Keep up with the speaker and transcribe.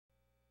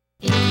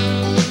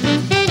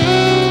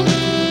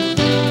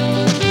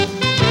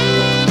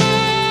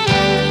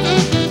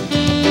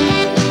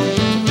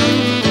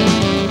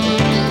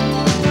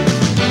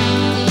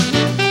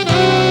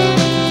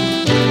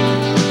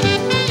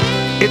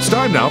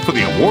for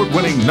the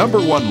award-winning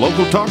 #1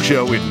 local talk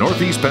show in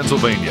Northeast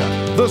Pennsylvania,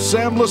 The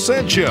Sam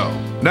Lesante Show.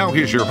 Now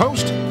here's your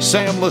host,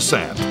 Sam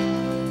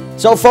Lesante.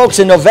 So folks,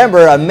 in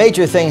November, a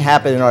major thing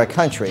happened in our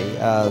country.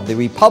 The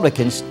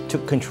Republicans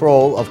took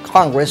control of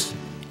Congress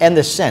and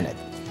the Senate.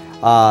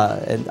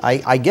 And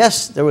I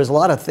guess there was a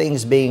lot of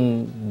things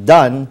being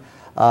done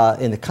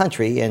in the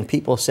country, and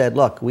people said,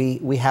 look,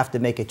 we have to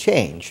make a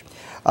change.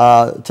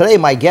 Today,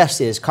 my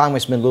guest is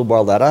Congressman Lou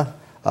Barletta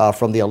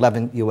from the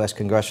 11th U.S.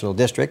 Congressional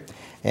District,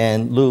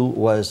 and Lou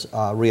was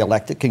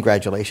re-elected.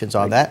 Congratulations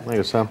on that. Thank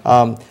you, Sam.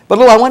 But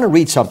Lou, I want to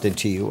read something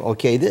to you,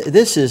 okay?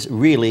 This is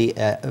really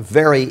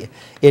very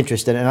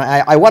interesting, and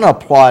I want to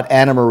applaud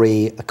Anna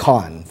Marie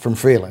Kahn from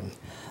Freeland.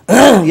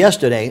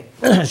 Yesterday,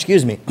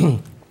 excuse me,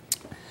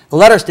 the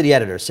letters to the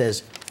editor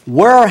says,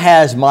 "Where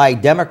has my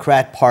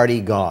Democrat Party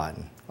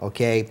gone?"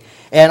 Okay,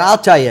 and I'll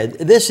tell you,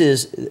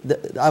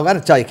 I want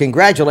to tell you,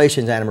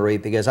 congratulations, Anna Marie,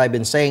 because I've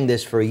been saying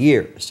this for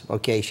years.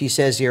 Okay, she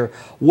says here,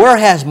 "Where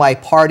has my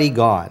party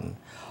gone?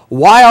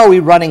 Why are we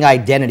running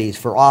identities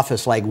for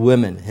office like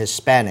women,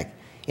 Hispanic,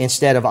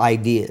 instead of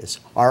ideas?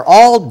 Are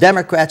all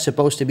Democrats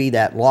supposed to be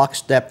that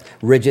lockstep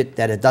rigid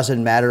that it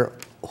doesn't matter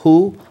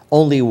who,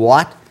 only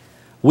what?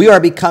 We are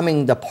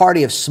becoming the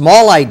party of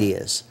small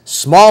ideas,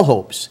 small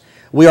hopes.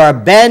 We are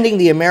abandoning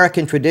the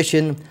American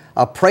tradition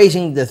of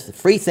praising the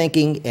free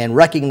thinking and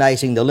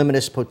recognizing the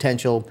limitless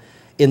potential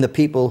in the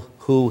people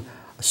who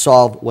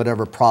solve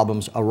whatever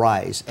problems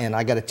arise." And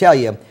I got to tell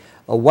you,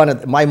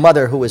 my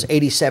mother, who was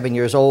 87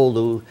 years old,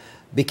 who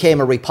became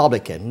a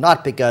Republican,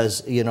 not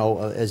because, you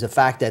know, as a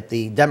fact that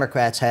the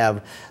Democrats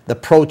have the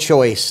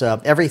pro-choice,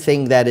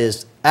 everything that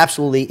is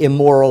absolutely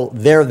immoral,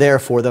 they're there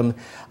for them.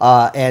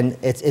 And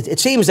it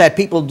seems that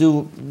people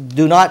do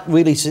not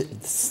really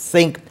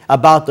think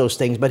about those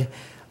things. But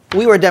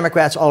we were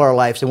Democrats all our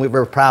lives, and we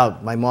were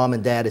proud, my mom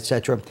and dad,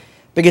 etc.,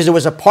 because it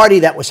was a party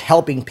that was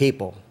helping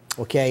people,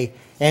 okay?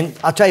 And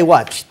I'll tell you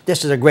what,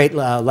 this is a great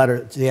letter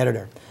to the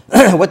editor.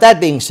 With that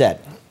being said,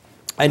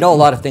 I know a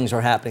lot of things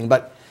are happening,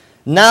 but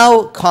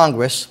now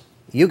Congress,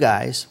 you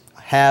guys,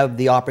 have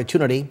the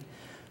opportunity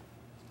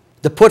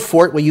to put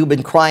forth what you've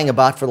been crying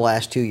about for the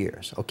last 2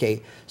 years,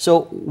 okay?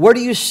 So where do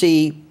you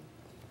see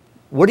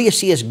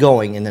us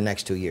going in the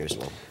next 2 years,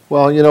 Lou?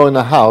 Well, you know, in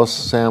the House,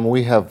 Sam,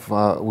 we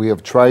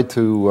have tried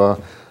to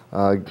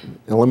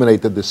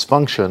eliminate the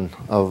dysfunction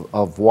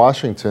of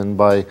Washington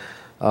by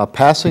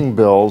passing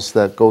bills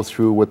that go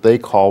through what they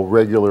call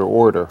regular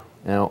order.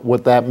 Now,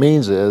 what that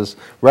means is,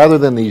 rather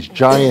than these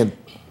giant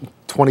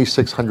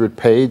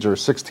 2,600-page or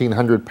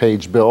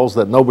 1,600-page bills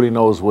that nobody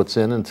knows what's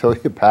in until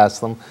you pass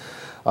them,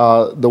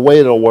 the way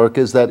it'll work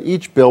is that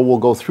each bill will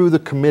go through the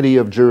committee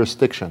of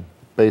jurisdiction.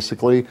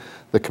 Basically,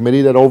 the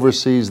committee that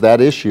oversees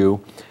that issue,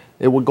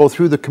 it will go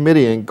through the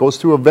committee and goes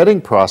through a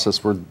vetting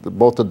process where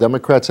both the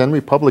Democrats and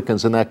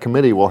Republicans in that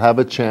committee will have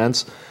a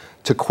chance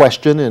to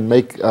question and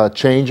make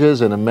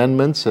changes and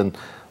amendments, and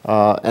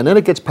then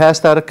it gets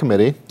passed out of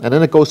committee, and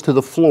then it goes to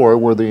the floor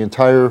where the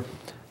entire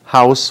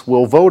House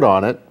will vote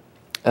on it.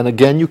 And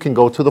again, you can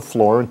go to the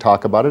floor and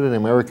talk about it, and the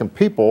American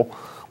people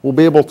will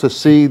be able to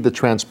see the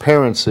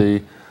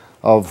transparency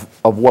of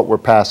what we're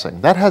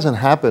passing. That hasn't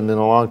happened in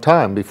a long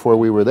time before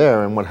we were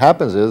there, and what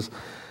happens is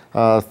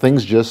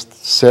things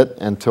just sit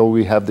until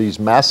we have these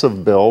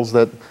massive bills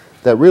that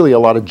really a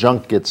lot of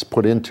junk gets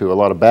put into, a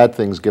lot of bad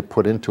things get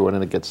put into it,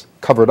 and it gets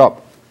covered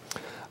up.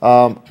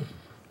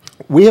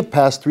 We have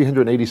passed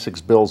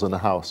 386 bills in the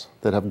House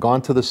that have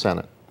gone to the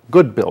Senate.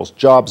 Good bills,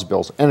 jobs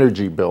bills,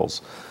 energy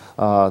bills,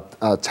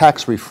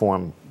 tax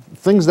reform,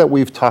 things that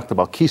we've talked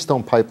about,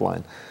 Keystone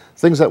pipeline,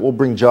 things that will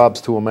bring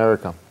jobs to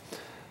America.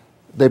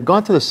 They've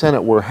gone to the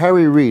Senate where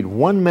Harry Reid,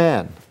 one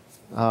man,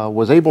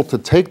 was able to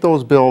take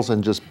those bills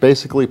and just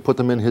basically put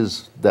them in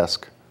his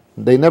desk.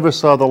 They never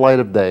saw the light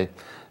of day.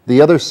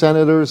 The other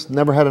senators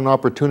never had an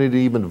opportunity to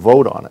even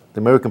vote on it.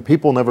 The American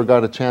people never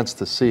got a chance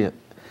to see it.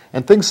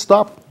 And things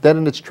stopped dead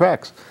in its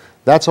tracks.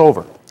 That's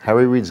over.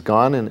 Harry Reid's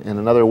gone in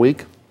another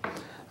week,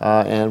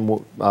 and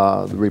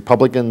the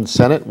Republican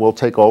Senate will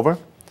take over.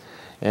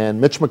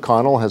 And Mitch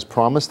McConnell has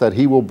promised that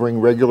he will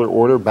bring regular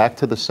order back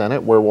to the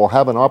Senate, where we'll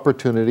have an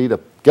opportunity to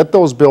get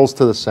those bills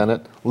to the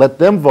Senate, let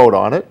them vote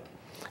on it,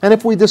 and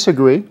if we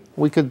disagree,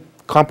 we could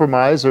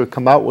compromise or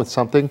come out with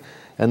something,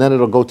 and then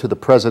it'll go to the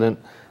president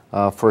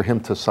for him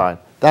to sign.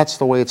 That's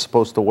the way it's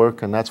supposed to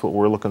work, and that's what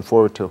we're looking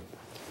forward to.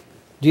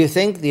 Do you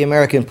think the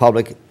American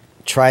public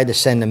tried to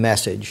send a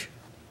message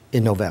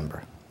in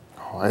November?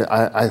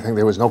 I think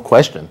there was no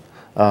question.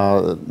 You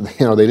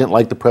know, they didn't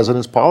like the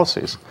president's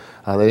policies.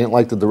 They didn't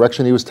like the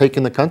direction he was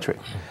taking the country.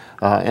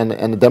 And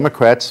the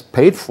Democrats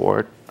paid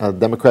for it.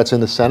 Democrats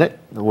in the Senate,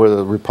 where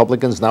the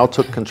Republicans now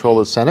took control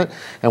of the Senate,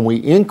 and we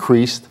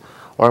increased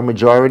our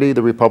majority.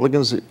 The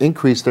Republicans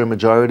increased their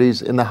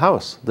majorities in the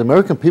House. The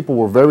American people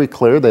were very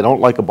clear. They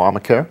don't like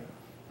Obamacare,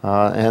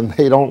 and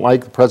they don't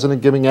like the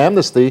president giving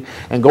amnesty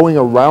and going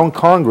around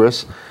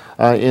Congress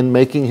in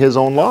making his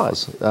own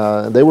laws.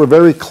 They were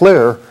very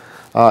clear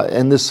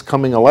in this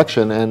coming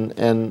election,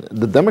 and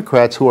the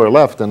Democrats who are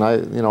left, and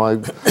I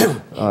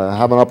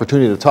have an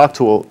opportunity to talk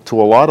to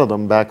a lot of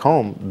them back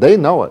home. They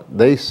know it.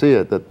 They see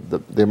it,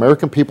 that the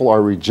American people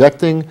are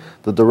rejecting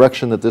the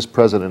direction that this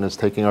president is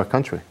taking our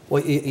country.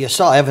 Well, you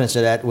saw evidence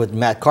of that with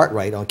Matt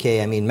Cartwright,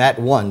 okay? I mean, Matt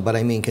won, but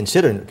I mean,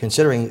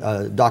 considering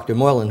Dr.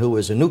 Moylan, who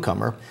was a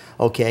newcomer,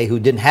 okay, who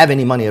didn't have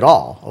any money at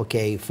all,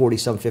 okay,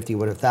 40-some, 50,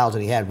 whatever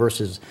thousand he had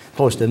versus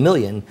close to $1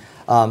 million,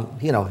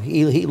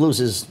 he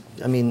loses,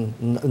 I mean,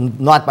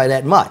 not by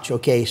that much,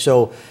 okay?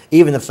 So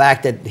even the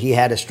fact that he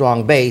had a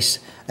strong base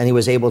and he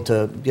was able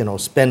to,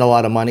 spend a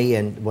lot of money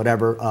and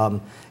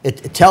whatever,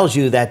 it tells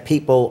you that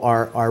people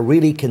are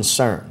really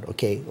concerned,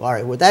 okay? All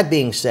right, with that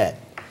being said,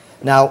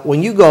 now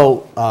when you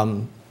go,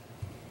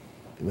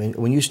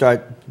 when you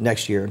start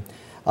next year,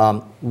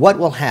 what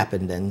will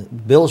happen then?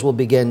 Bills will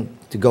begin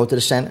to go to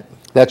the Senate?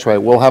 That's right.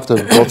 We'll have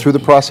to go through the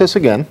process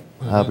again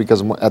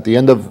because at the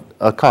end of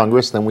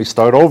Congress, then we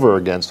start over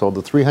again. So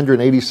the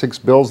 386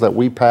 bills that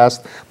we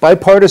passed,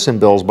 bipartisan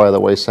bills, by the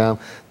way, Sam,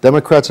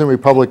 Democrats and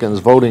Republicans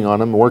voting on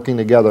them, working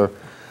together,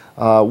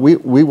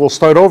 we will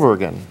start over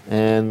again.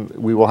 And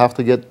we will have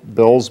to get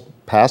bills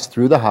passed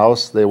through the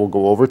House. They will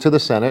go over to the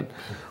Senate,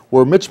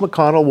 where Mitch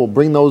McConnell will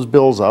bring those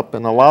bills up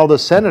and allow the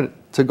Senate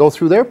to go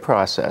through their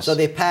process. So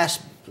they pass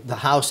the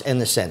House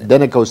and the Senate.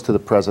 Then it goes to the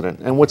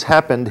president. And what's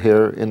happened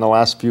here in the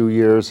last few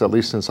years, at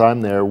least since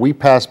I'm there, we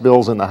pass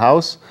bills in the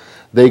House,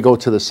 they go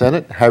to the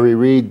Senate. Harry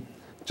Reid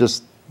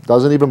just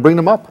doesn't even bring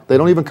them up. They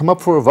don't even come up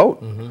for a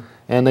vote.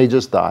 And they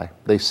just die.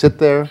 They sit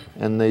there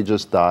and they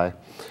just die.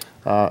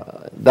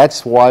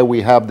 That's why we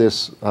have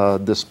this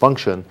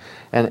dysfunction.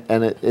 And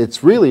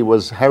it's really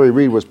was Harry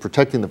Reid was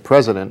protecting the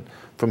president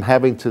from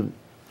having to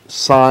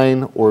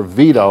sign or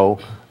veto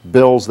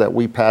bills that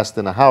we passed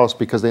in the House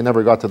because they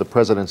never got to the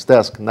president's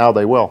desk. Now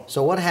they will.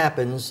 So what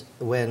happens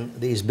when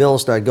these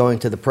bills start going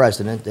to the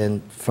president?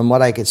 And from what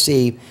I could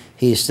see,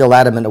 he's still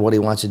adamant of what he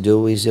wants to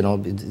do. He's,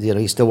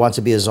 he still wants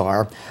to be a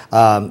czar.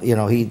 I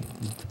mean,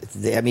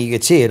 you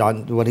could see it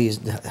on what his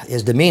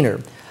demeanor.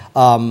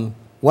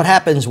 What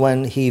happens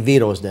when he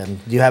vetoes them?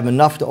 Do you have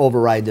enough to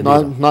override the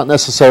veto? Not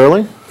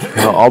necessarily.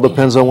 All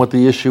depends on what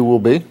the issue will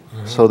be.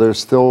 So there's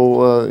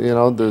still,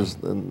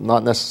 there's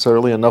not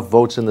necessarily enough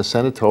votes in the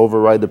Senate to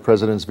override the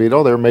president's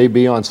veto. There may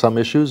be on some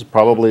issues.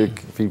 Probably,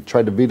 if he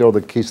tried to veto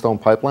the Keystone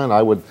pipeline,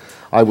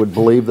 I would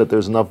believe that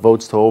there's enough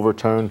votes to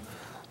overturn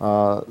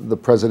the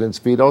president's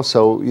veto.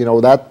 So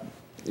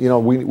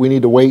we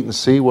need to wait and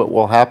see what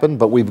will happen.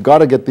 But we've got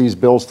to get these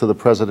bills to the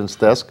president's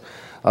desk.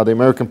 The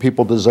American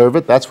people deserve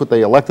it. That's what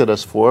they elected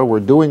us for.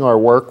 We're doing our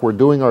work. We're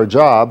doing our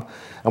job.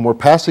 And we're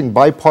passing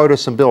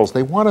bipartisan bills.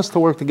 They want us to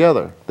work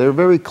together. They're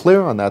very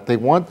clear on that. They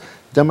want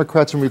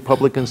Democrats and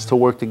Republicans to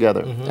work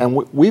together. And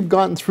we've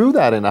gotten through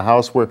that in the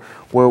House where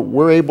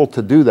we're able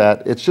to do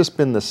that. It's just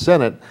been the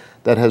Senate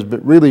that has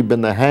really been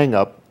the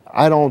hang-up.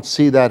 I don't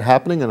see that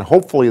happening, and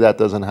hopefully that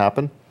doesn't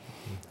happen.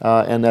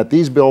 And that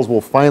these bills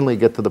will finally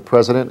get to the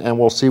president, and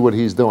we'll see what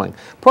he's doing.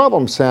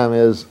 Problem, Sam,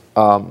 is,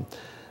 and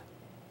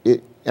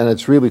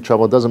it's really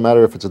trouble. It doesn't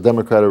matter if it's a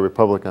Democrat or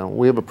Republican.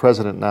 We have a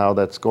president now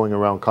that's going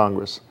around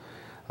Congress.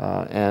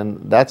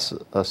 And that's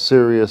a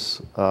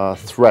serious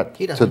threat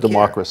to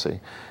democracy.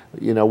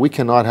 We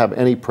cannot have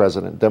any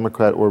president,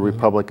 Democrat or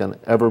Republican,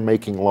 ever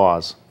making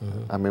laws.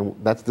 I mean,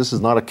 this is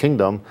not a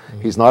kingdom.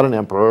 He's not an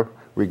emperor,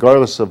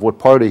 regardless of what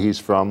party he's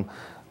from.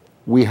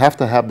 We have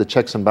to have the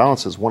checks and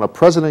balances. When a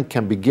president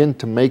can begin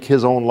to make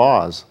his own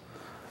laws,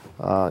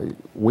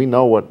 we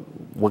know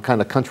what kind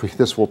of country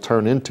this will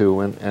turn into,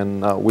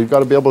 and we've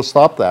got to be able to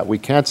stop that. We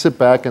can't sit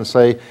back and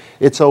say,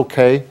 it's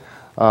okay.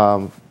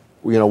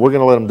 We're going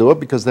to let them do it,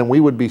 because then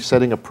we would be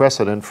setting a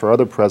precedent for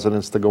other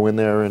presidents to go in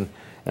there and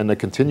to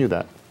continue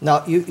that.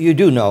 Now, you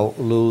do know,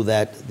 Lou,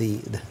 that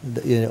the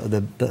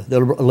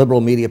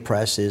liberal media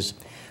press is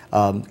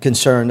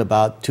concerned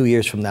about 2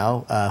 years from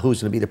now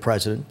who's going to be the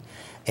president.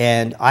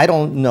 And I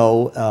don't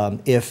know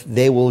if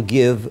they will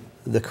give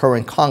the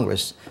current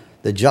Congress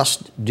the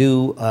just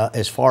due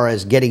as far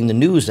as getting the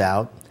news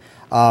out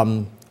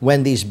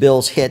when these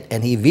bills hit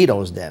and he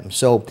vetoes them.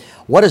 So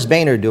what is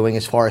Boehner doing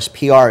as far as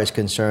PR is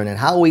concerned, and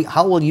how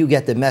will you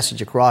get the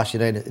message across?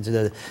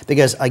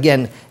 Because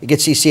again, you can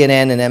see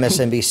CNN and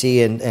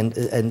MSNBC and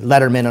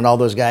Letterman and all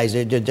those guys,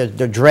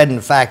 they're dreading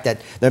the fact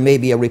that there may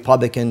be a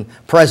Republican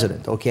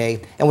president,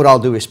 okay? And with all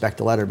due respect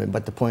to Letterman,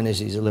 but the point is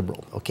he's a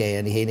liberal, okay?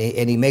 And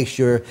he makes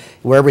sure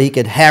wherever he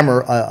could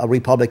hammer a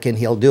Republican,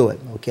 he'll do it,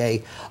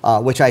 okay?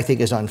 Which I think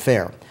is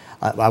unfair.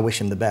 I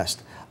wish him the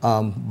best.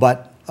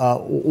 What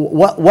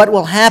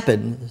will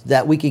happen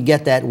that we can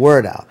get that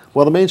word out?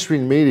 Well, the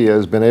mainstream media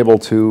has been able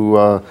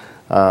to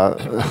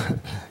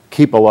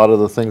keep a lot of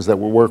the things that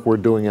we're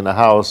doing in the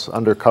House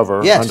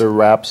undercover, under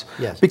wraps,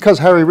 because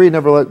Harry Reid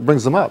never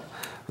brings them up.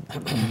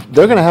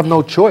 They're going to have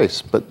no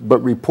choice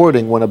but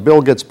reporting when a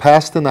bill gets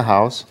passed in the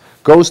House,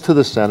 goes to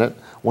the Senate,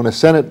 when the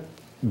Senate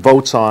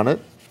votes on it,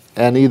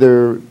 and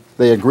either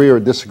they agree or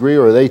disagree,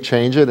 or they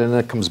change it, and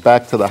it comes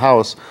back to the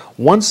House.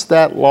 Once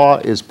that law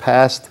is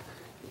passed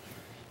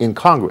in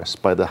Congress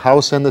by the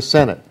House and the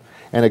Senate,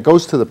 and it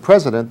goes to the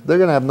president, they're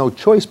going to have no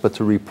choice but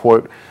to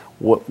report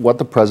what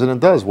the president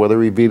does,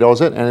 whether he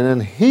vetoes it, and then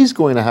he's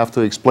going to have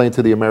to explain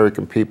to the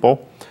American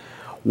people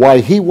why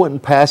he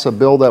wouldn't pass a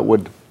bill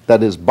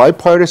that is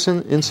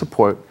bipartisan in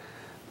support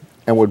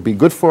and would be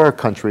good for our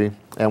country,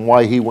 and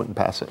why he wouldn't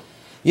pass it.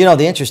 You know,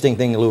 the interesting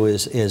thing, Lou,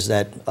 is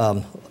that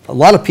a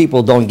lot of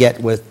people don't get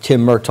what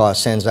Tim Murtaugh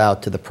sends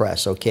out to the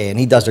press, okay? And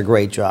he does a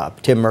great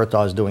job. Tim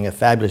Murtaugh is doing a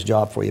fabulous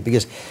job for you,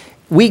 because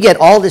we get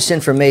all this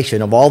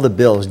information of all the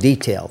bills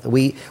detailed.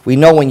 We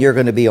know when you're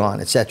going to be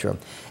on, etc.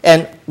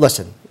 And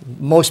listen,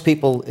 most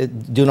people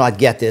do not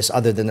get this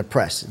other than the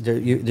press.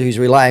 He's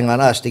relying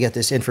on us to get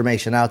this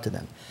information out to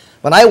them.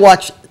 When I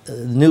watch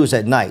news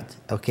at night,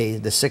 okay,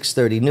 the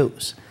 6:30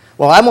 news,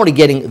 well, I'm only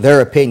getting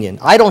their opinion.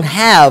 I don't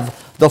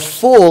have the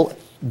full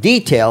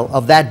detail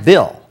of that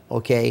bill,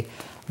 okay?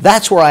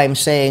 That's where I'm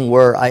saying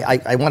where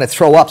I want to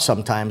throw up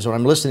sometimes when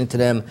I'm listening to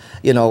them,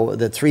 you know,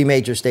 the three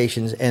major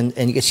stations, and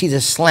you can see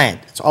this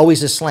slant. It's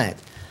always a slant.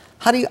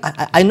 How do you,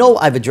 I know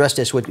I've addressed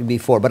this with you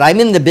before, but I'm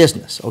in the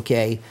business,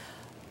 okay?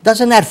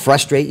 Doesn't that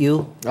frustrate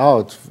you?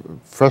 Oh, it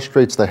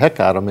frustrates the heck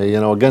out of me. You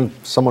know, again,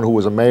 someone who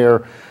was a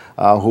mayor,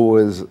 who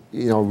is,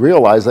 you know,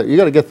 realized that you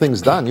got to get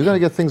things done. You got to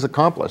get things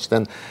accomplished.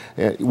 And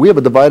we have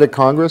a divided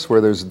Congress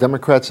where there's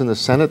Democrats in the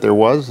Senate, there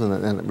was,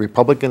 and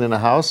Republican in the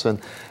House.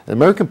 And the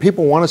American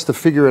people want us to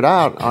figure it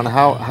out on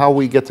how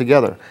we get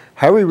together.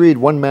 Harry Reid,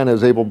 one man,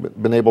 has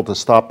been able to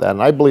stop that.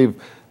 And I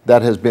believe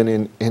that has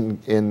been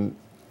in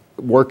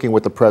working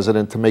with the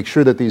president to make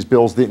sure that these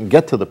bills didn't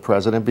get to the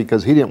president,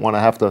 because he didn't want to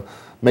have to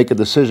make a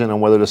decision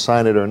on whether to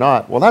sign it or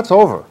not. Well, that's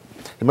over.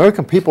 The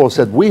American people have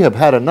said, we have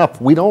had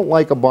enough. We don't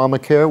like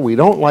Obamacare. We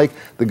don't like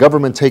the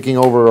government taking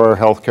over our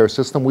health care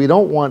system. We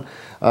don't want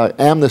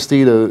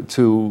amnesty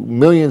to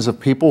millions of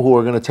people who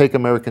are going to take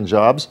American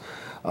jobs.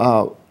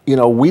 You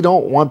know, we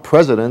don't want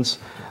presidents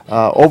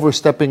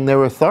overstepping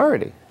their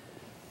authority.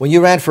 When you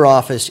ran for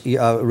office,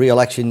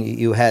 re-election,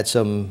 you had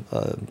some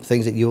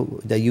things that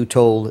you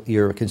told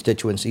your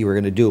constituents you were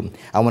going to do.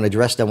 I want to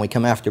address them when we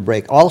come after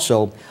break.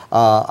 Also,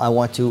 I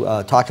want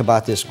to talk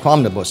about this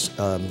omnibus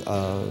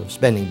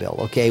spending bill,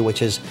 okay,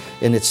 which is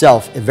in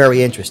itself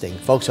very interesting.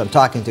 Folks, I'm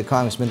talking to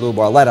Congressman Lou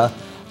Barletta,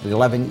 the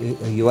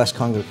 11th U.S.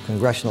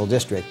 Congressional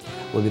District.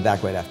 We'll be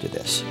back right after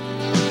this.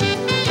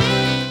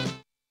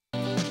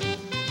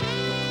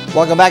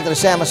 Welcome back to the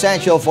Sam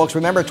Lesante Show, folks.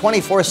 Remember,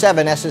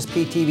 24/7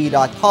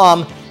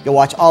 SSPTV.com. You'll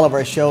watch all of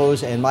our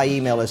shows, and my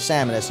email is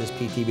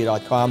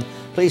sam@ssptv.com.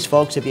 Please,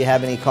 folks, if you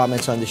have any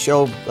comments on the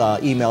show,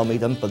 email me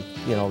them. But,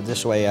 you know,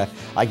 this way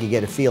I can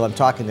get a feel. I'm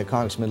talking to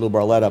Congressman Lou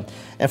Barletta.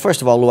 And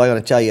first of all, Lou, I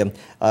want to tell you,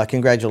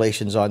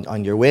 congratulations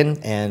on your win,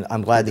 and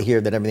I'm glad to hear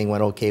that everything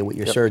went okay with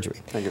your surgery.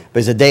 Thank you.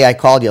 Because the day I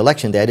called you,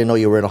 election day, I didn't know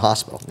you were in a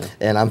hospital. Yeah.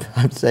 And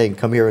I'm saying,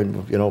 come here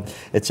and, you know,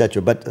 et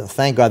cetera. But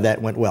thank God that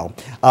went well.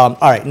 All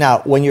right,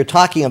 now, when you're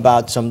talking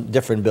about some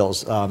different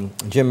bills,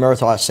 Jim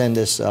Murtaugh sent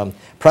this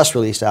press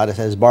release out. It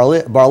says,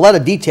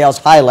 Barletta details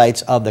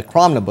highlights of the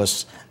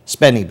omnibus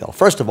spending bill.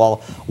 First of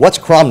all, what's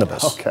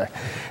omnibus? Okay,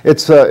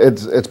 it's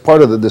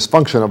part of the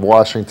dysfunction of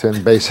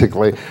Washington,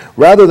 basically.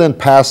 Rather than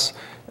pass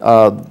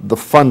the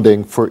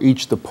funding for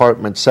each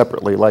department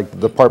separately, like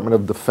the Department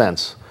of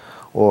Defense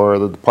or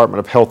the Department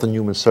of Health and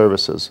Human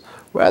Services,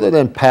 rather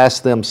than pass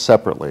them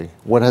separately,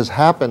 what has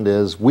happened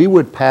is we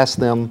would pass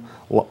them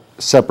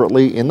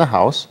separately in the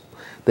House.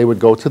 They would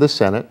go to the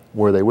Senate,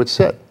 where they would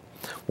sit.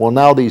 Well,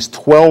 now these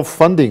 12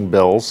 funding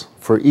bills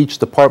for each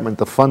department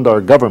to fund our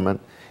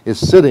government is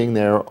sitting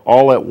there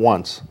all at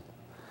once.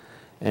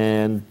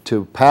 And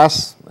to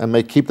pass and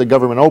keep the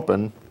government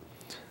open,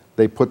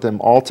 they put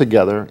them all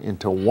together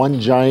into one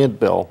giant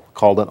bill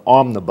called an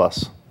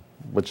omnibus,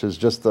 which is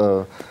just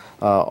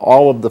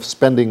all of the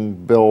spending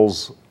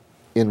bills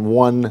in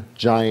one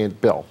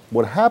giant bill.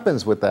 What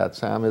happens with that,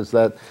 Sam, is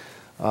that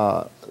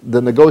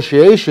the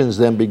negotiations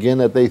then begin,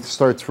 that they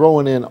start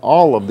throwing in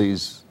all of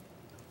these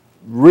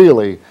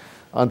really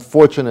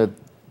unfortunate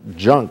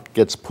junk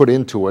gets put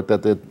into it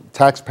that the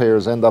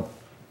taxpayers end up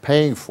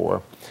paying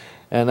for,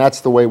 and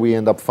that's the way we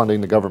end up funding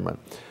the government.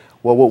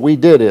 Well, what we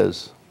did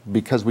is,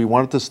 because we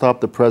wanted to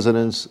stop the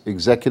president's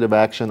executive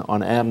action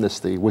on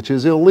amnesty, which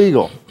is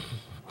illegal,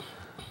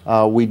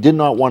 we did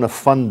not want to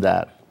fund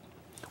that.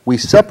 We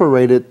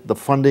separated the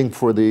funding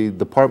for the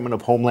Department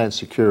of Homeland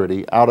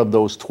Security out of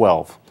those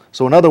 12.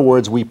 So in other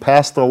words, we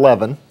passed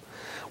 11.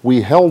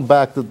 We held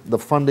back the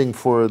funding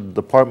for the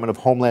Department of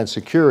Homeland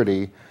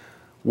Security,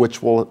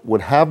 which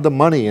would have the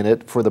money in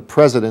it for the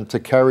president to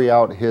carry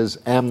out his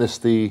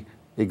amnesty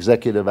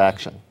executive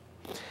action.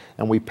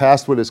 And we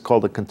passed what is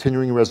called a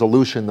continuing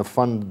resolution to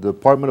fund the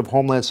Department of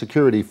Homeland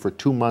Security for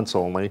 2 months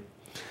only,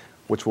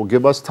 which will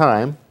give us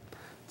time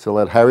to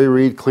let Harry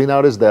Reid clean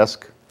out his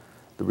desk.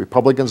 The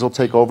Republicans will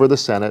take over the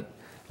Senate,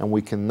 and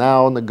we can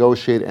now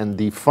negotiate and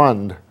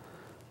defund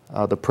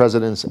the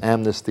president's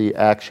amnesty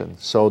action.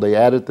 So they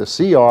added the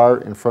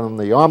CR in front of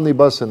the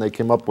omnibus, and they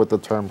came up with the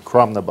term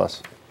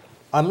cromnibus.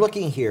 I'm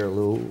looking here,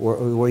 Lou,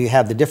 where you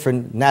have the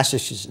different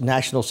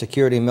national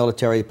security,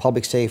 military,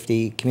 public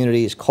safety,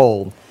 communities,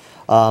 coal.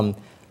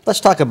 Let's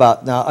talk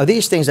about, now, are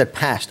these things that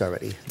passed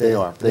already? They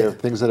are. They are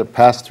things that have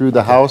passed through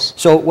the House.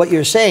 So what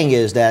you're saying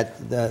is that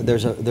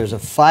there's a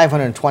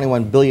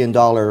 $521 billion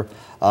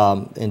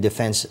in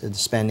defense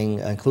spending,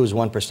 includes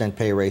 1%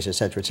 pay raise, et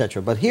cetera, et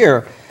cetera. But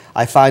here,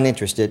 I find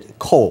interested,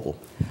 coal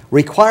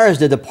requires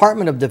the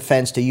Department of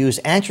Defense to use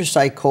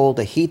anthracite coal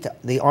to heat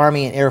the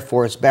Army and Air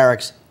Force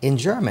barracks in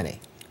Germany.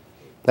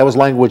 That was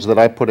language that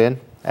I put in,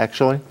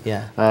 actually.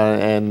 Yeah.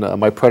 And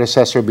my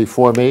predecessor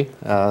before me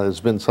has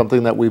been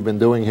something that we've been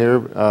doing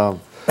here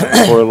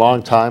for a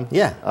long time.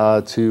 Yeah.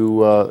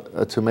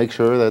 To make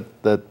sure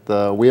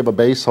that we have a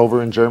base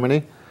over in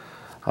Germany.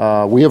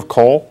 We have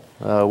coal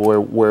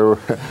where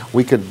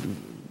we could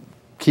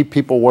keep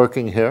people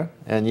working here,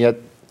 and yet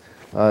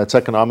it's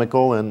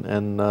economical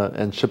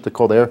and ship the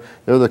coal there.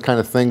 They're the kind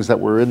of things that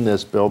were in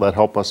this bill that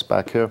help us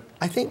back here.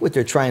 I think what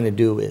they're trying to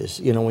do is,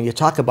 when you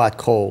talk about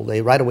coal,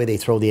 right away they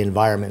throw the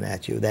environment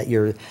at you, that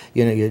you're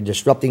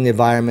disrupting the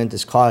environment,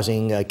 it's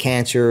causing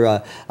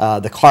cancer,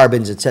 the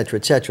carbons, et cetera,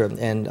 et cetera.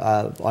 And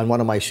on one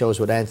of my shows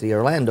with Anthony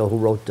Orlando, who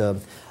wrote the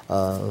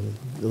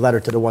letter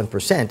to the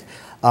 1%,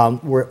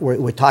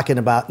 we're talking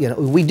about,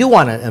 we do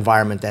want an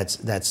environment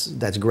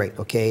that's great,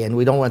 okay, and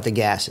we don't want the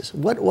gases.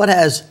 What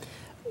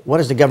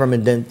has the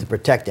government done to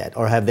protect that,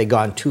 or have they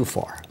gone too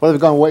far? Well, they've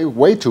gone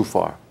way too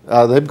far.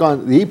 The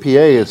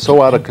EPA is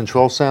so out of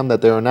control, Sam,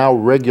 that they are now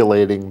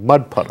regulating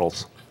mud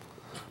puddles.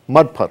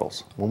 Mud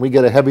puddles. When we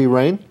get a heavy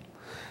rain,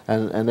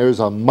 and there's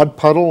a mud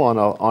puddle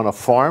on a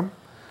farm,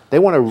 they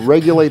want to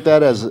regulate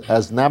that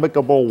as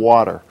navigable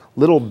water.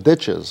 Little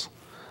ditches,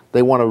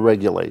 they want to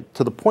regulate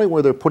to the point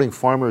where they're putting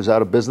farmers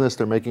out of business.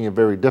 They're making it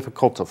very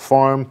difficult to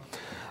farm.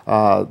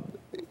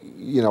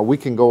 We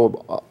can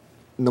go.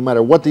 No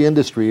matter what the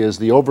industry is,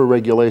 the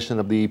overregulation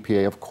of the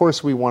EPA, of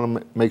course we want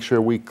to make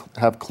sure we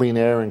have clean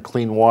air and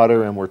clean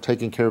water and we're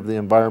taking care of the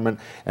environment,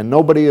 and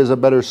nobody is a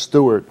better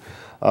steward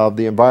of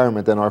the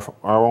environment than our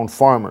own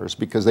farmers,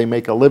 because they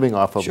make a living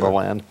off of the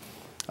land.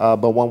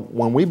 But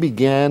when we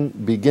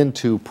begin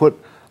to put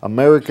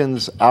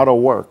Americans out of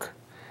work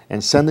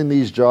and sending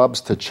these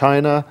jobs to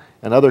China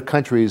and other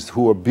countries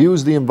who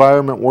abuse the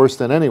environment worse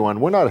than anyone,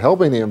 we're not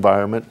helping the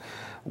environment.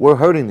 We're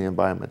hurting the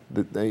environment.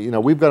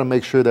 We've got to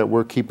make sure that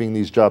we're keeping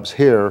these jobs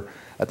here,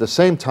 at the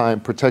same time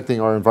protecting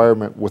our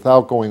environment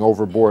without going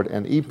overboard.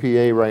 And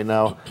EPA right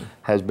now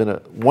has been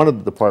one of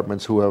the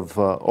departments who have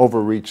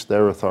overreached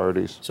their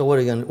authorities. So what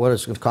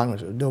is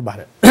Congress going to do about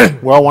it?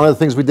 Well, one of the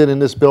things we did in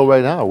this bill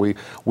right now,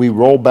 we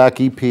rolled back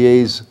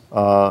EPA's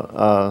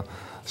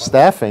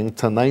staffing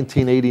to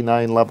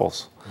 1989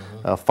 levels.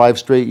 5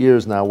 straight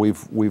years now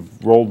we've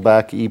rolled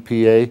back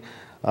EPA.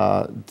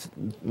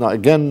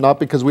 Not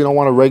because we don't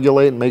want to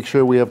regulate and make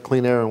sure we have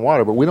clean air and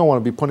water, but we don't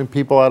want to be putting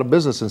people out of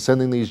business and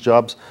sending these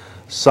jobs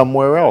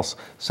somewhere else.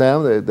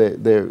 Sam,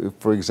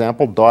 for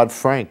example,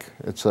 Dodd-Frank,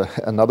 it's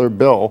another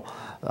bill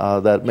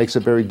that makes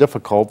it very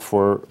difficult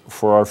for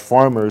our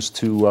farmers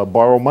to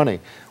borrow money.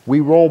 We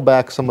roll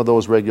back some of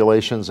those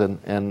regulations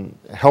and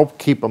help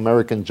keep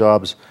American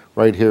jobs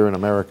right here in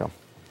America.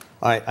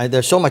 All right,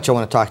 there's so much I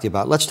want to talk to you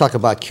about. Let's talk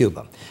about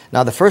Cuba.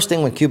 Now, the first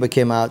thing when Cuba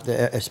came out,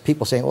 is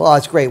people saying, well,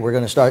 it's great, we're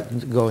going to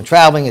start going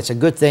traveling, it's a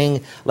good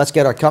thing, let's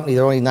get our company,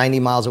 they're only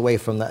 90 miles away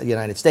from the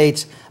United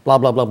States, blah,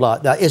 blah, blah, blah.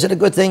 Now, is it a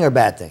good thing or a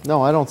bad thing?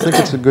 No, I don't think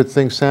it's a good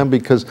thing, Sam,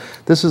 because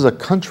this is a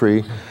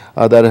country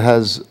that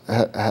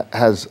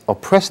has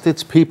oppressed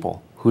its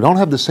people, who don't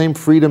have the same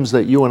freedoms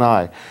that you and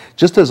I.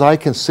 Just as I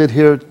can sit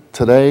here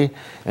today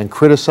and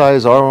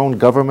criticize our own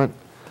government,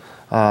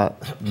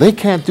 they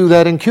can't do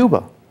that in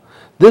Cuba.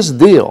 This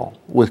deal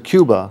with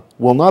Cuba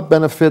will not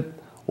benefit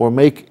or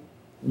make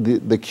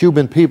the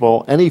Cuban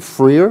people any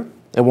freer.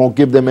 It won't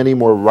give them any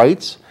more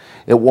rights.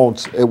 It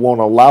won't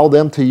allow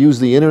them to use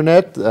the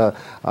internet, to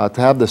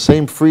have the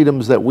same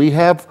freedoms that we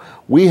have.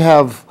 We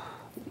have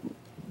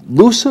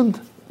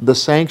loosened the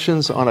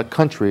sanctions on a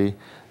country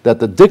that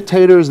the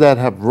dictators that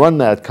have run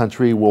that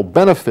country will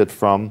benefit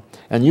from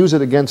and use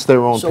it against their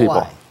own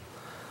people.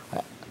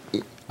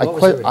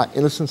 Why?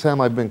 Listen,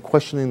 Sam, I've been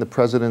questioning the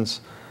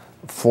president's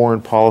foreign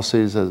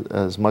policies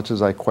as much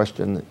as I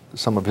question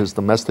some of his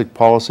domestic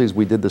policies.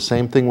 We did the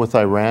same thing with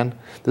Iran.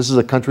 This is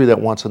a country that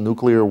wants a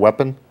nuclear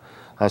weapon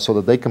so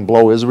that they can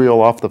blow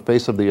Israel off the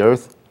face of the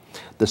earth.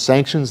 The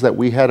sanctions that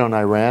we had on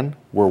Iran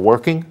were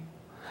working,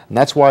 and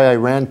that's why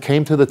Iran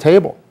came to the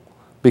table,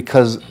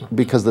 because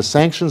the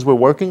sanctions were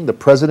working. The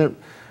president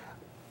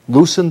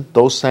loosened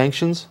those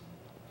sanctions.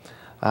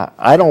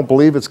 I don't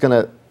believe it's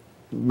going to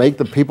make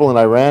the people in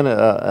Iran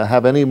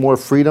have any more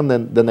freedom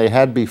than they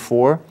had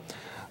before.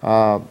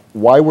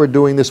 Why we're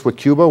doing this with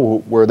Cuba,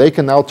 where they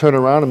can now turn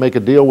around and make a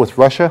deal with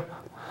Russia.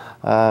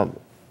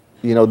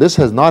 This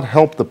has not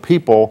helped the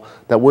people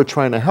that we're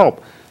trying to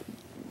help.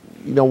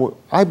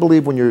 I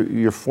believe when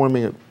you're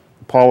forming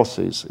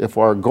policies, if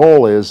our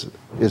goal is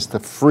to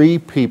free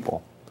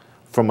people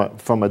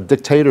from a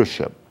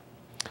dictatorship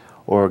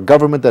or a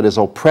government that is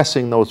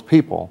oppressing those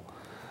people,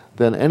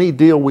 then any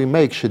deal we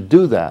make should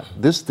do that.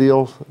 This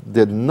deal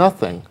did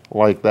nothing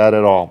like that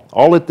at all.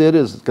 All it did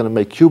is it's going to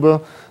make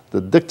Cuba,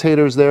 the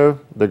dictators there,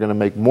 they're going to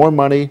make more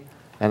money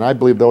and I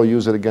believe they'll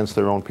use it against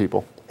their own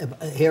people.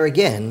 Here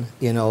again,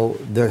 you know,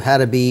 there had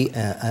to be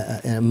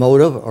a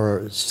motive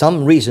or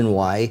some reason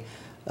why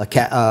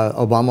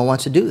Obama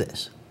wants to do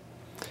this.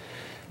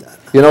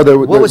 You know,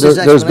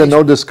 there's been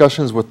no explanation?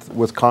 discussions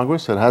with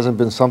Congress. It hasn't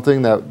been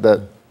something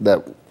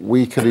that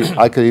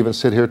I could even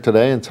sit here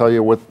today and tell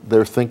you what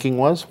their thinking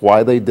was,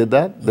 why they did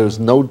that. There's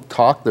no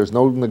talk, there's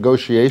no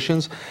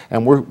negotiations,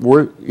 and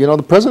you know,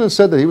 the president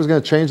said that he was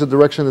going to change the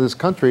direction of this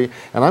country,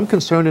 and I'm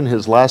concerned in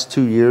his last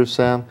 2 years,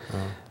 Sam,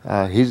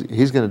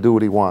 he's going to do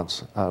what he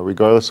wants,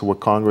 regardless of what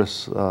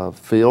Congress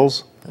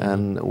feels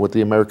and what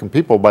the American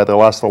people, by their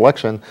last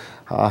election,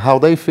 how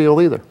they feel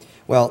either.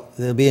 Well,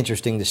 it'll be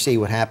interesting to see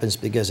what happens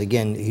because,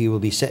 again, he will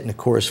be setting a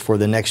course for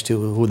the next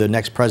who the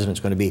next president's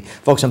going to be.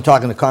 Folks, I'm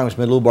talking to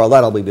Congressman Lou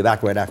Barletta. We'll be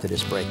back right after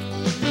this break.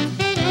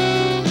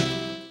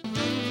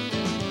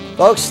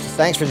 Folks,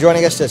 thanks for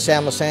joining us at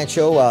Sam Lesante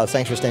Show.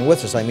 Thanks for staying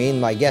with us.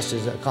 My guest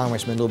is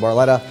Congressman Lou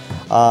Barletta.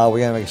 We're going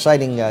to have an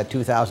exciting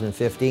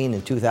 2015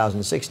 and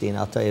 2016,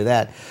 I'll tell you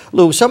that.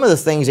 Lou, some of the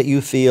things that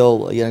you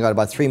feel, you know, got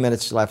about 3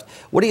 minutes left.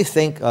 What do you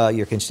think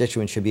your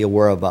constituents should be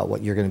aware about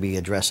what you're going to be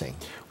addressing?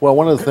 Well,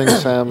 one of the things,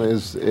 Sam,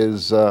 is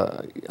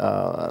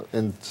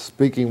in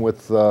speaking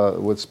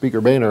with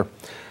Speaker Boehner,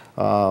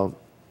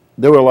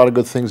 there were a lot of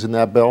good things in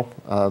that bill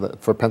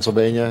for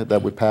Pennsylvania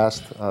that we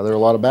passed. There are a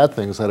lot of bad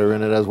things that are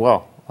in it as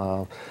well.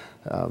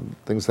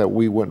 Things that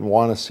we wouldn't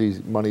want to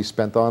see money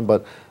spent on.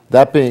 But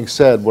that being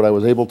said, what I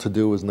was able to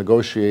do is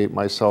negotiate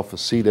myself a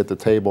seat at the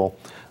table.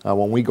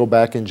 When we go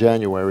back in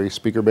January,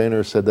 Speaker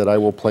Boehner said that I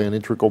will play an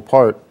integral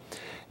part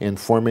in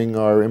forming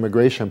our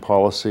immigration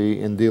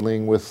policy in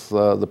dealing with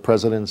the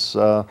President's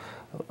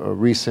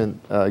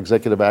recent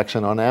executive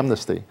action on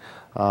amnesty.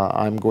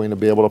 I'm going to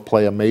be able to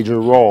play a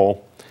major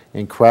role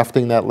in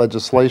crafting that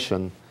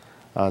legislation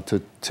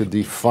to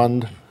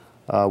defund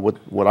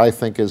what I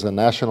think is a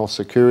national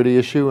security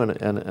issue and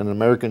an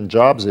American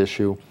jobs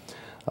issue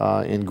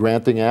in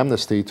granting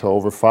amnesty to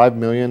over 5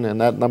 million,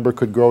 and that number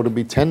could grow to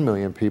be 10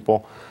 million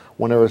people.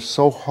 When it is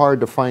so hard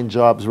to find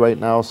jobs right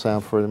now, Sam,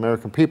 for the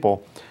American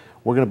people,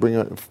 we're going to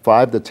bring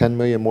 5 to 10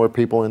 million more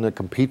people in to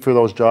compete for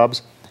those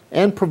jobs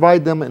and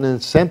provide them an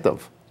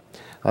incentive.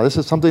 This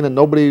is something that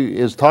nobody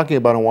is talking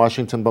about in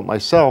Washington but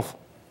myself,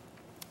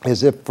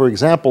 is if, for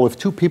example, if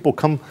 2 people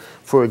come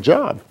for a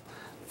job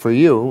for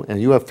you and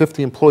you have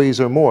 50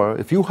 employees or more,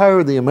 if you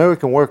hire the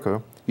American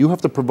worker, you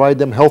have to provide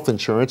them health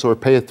insurance or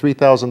pay a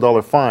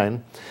 $3,000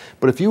 fine.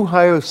 But if you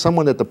hire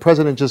someone that the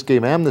president just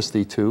gave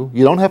amnesty to,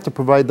 you don't have to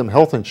provide them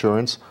health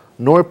insurance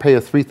nor pay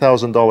a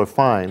 $3,000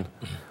 fine.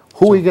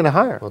 Who are you going to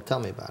hire? Well, tell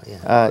me about it,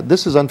 yeah.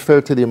 This is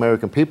unfair to the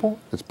American people.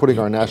 It's putting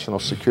our national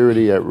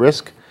security at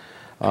risk.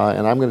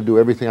 And I'm going to do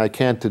everything I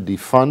can to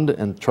defund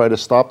and try to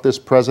stop this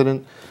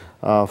president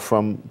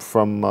from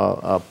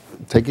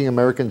taking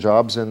American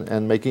jobs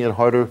and making it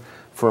harder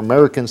for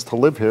Americans to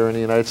live here in the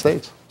United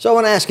States. So I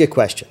want to ask you a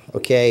question,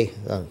 okay?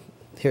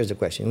 Here's the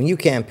question. When you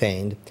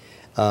campaigned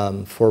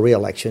for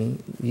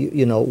re-election,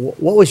 you know,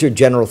 what was your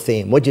general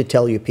theme? What did you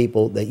tell your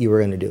people that you were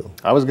going to do?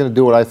 I was going to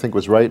do what I think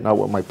was right, not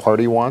what my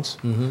party wants.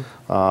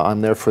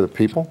 I'm there for the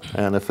people,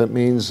 and if it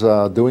means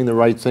doing the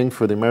right thing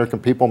for the American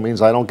people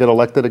means I don't get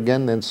elected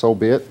again, then so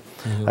be it.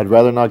 I'd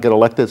rather not get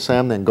elected,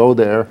 Sam, than go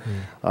there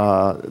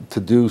to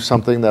do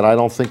something that I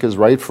don't think is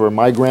right for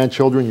my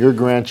grandchildren, your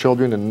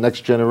grandchildren, and the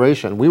next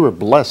generation. We were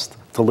blessed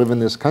to live in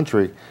this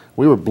country.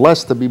 We were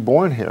blessed to be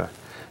born here.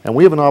 And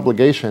we have an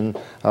obligation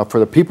for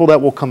the people that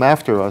will come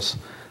after us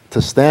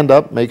to stand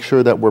up, make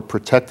sure that we're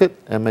protected,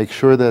 and make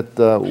sure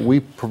that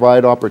we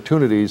provide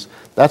opportunities.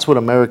 That's what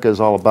America is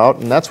all about,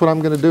 and that's what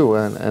I'm going to do.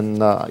 And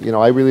you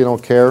know, I really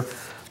don't care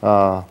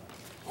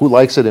who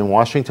likes it in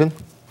Washington.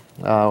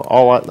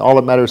 All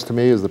that matters to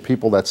me is the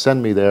people that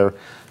send me there,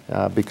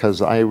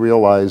 because I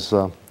realize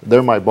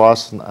they're my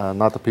boss,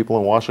 not the people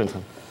in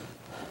Washington.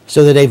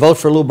 So did they vote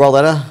for Lou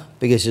Barletta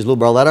because he's Lou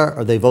Barletta,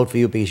 or they vote for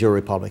you because you're a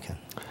Republican?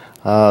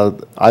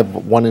 I've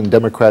won in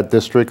Democrat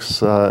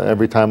districts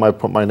every time I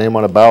put my name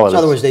on a ballot. So in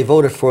other words, they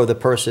voted for the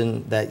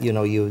person that, you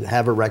know, you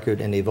have a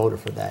record and they voted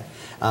for that.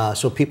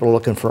 So people are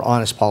looking for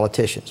honest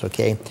politicians,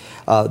 okay?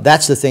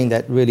 That's the thing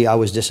that really I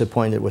was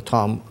disappointed with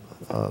Tom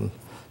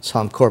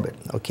Corbett,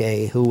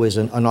 okay, who was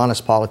an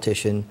honest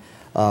politician,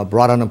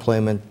 brought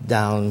unemployment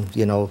down,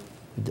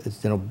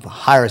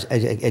 higher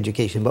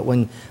education. But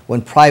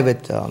when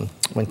private,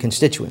 when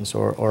constituents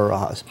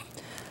or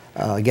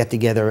get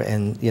together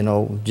and, you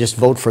know, just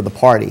vote for the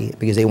party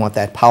because they want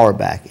that power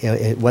back,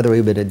 whether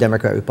it be a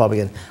Democrat or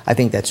Republican, I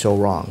think that's so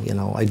wrong. You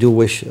know, I do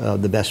wish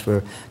the best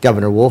for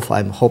Governor Wolf.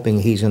 I'm hoping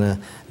he's going to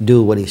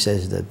do what he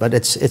says that. But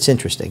it's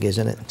interesting,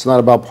 isn't it? It's not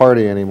about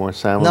party anymore,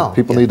 Sam. No.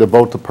 People need to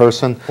vote the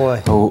person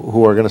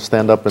who are going to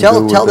stand up and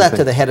tell that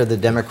to the head of the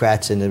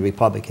Democrats and the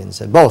Republicans.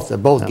 They're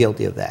both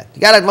guilty of that. You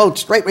got to vote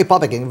straight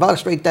Republican, vote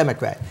straight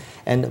Democrat.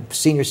 and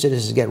senior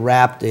citizens get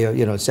wrapped,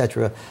 you know, et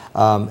cetera.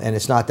 And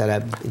it's not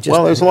that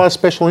well, there's a lot of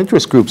special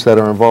interest groups that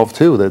are involved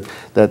too,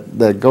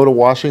 that go to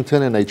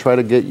Washington and they try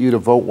to get you to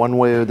vote one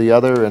way or the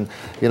other. And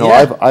you know,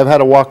 Yeah. I've had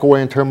to walk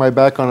away and turn my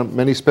back on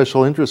many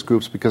special interest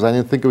groups because I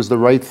didn't think it was the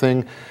right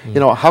thing. You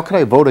know, how could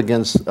I vote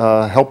against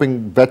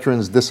helping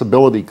veterans'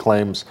 disability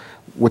claims,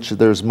 which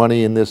there's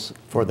money in this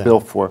bill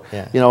for?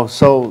 Yeah. You know,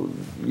 so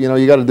you know,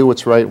 you got to do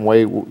what's right and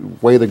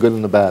weigh the good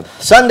and the bad.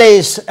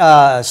 Sunday's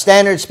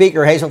standard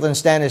speaker, Hazleton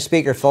standard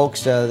speaker,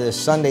 folks.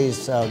 This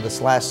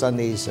last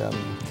Sunday's,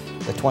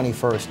 the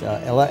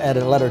 21st,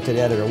 a letter to the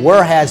editor.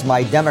 Where has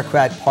my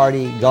Democrat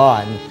Party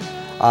gone?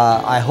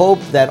 I hope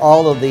that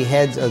all of the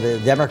heads of the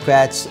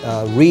Democrats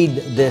read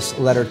this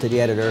letter to the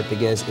editor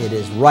because it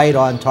is right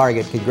on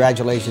target.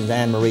 Congratulations,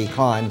 Anne Marie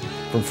Kahn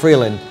from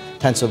Freeland,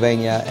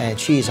 Pennsylvania, and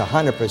she's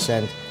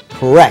 100%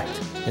 correct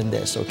in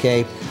this,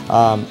 okay?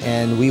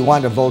 And we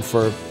want to vote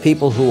for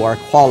people who are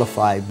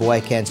qualified. Boy, I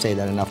can't say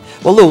that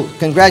enough. Well, Lou,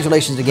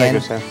 congratulations again.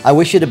 Thank you, Sam. I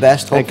wish you the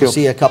best. Hope Thank to you.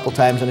 see you a couple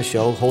times on the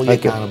show. Hold you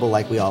Thank you. accountable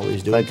like we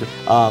always do. Thank you.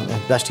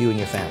 And best to you and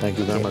your family. Thank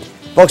you very much.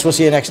 Folks, we'll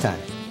see you next time.